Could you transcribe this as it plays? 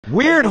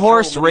Weird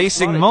Horse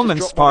Racing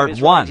Moments Part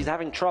 1. He's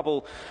having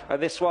trouble.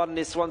 This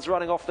one's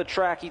running off the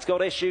track. He's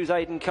got issues,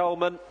 Aidan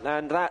Coleman,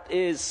 and that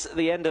is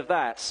the end of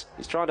that.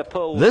 He's trying to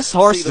pull. This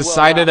horse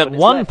decided at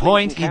one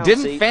point he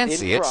didn't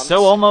fancy it,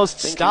 so almost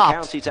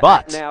stopped,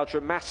 but now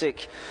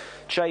dramatic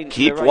change.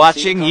 Keep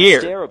watching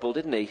here. Terrible,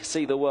 didn't he?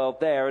 See the world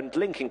there, and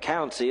Lincoln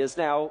County has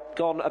now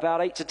gone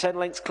about 8 to 10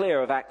 lengths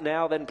clear of Act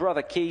Now. Then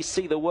Brother Key,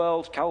 See the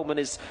World. Coleman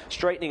is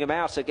straightening him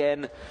out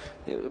again.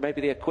 Maybe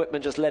the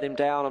equipment just let him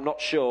down, I'm not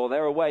sure.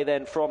 They're away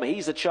then from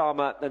He's a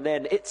Charmer, and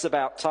then It's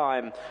About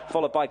Time,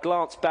 followed by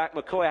Glance Back.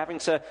 McCoy having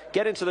to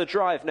get into the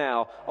drive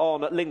now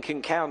on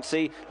Lincoln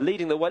County,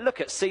 leading the way.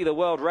 Look at See the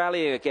World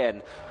rallying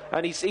again.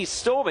 And he's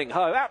storming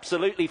home,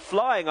 absolutely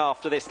flying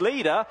after this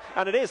leader.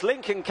 And it is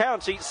Lincoln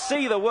County,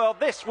 See the World.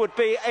 This would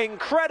be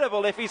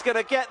incredible if he's going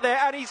to get there.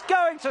 And he's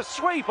going to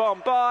sweep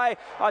on by.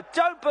 I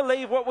don't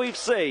believe what we've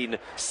seen.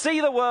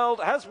 See the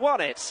World has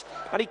won it.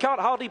 And he can't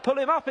hardly pull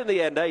him up in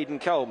the end, Aidan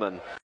Coleman.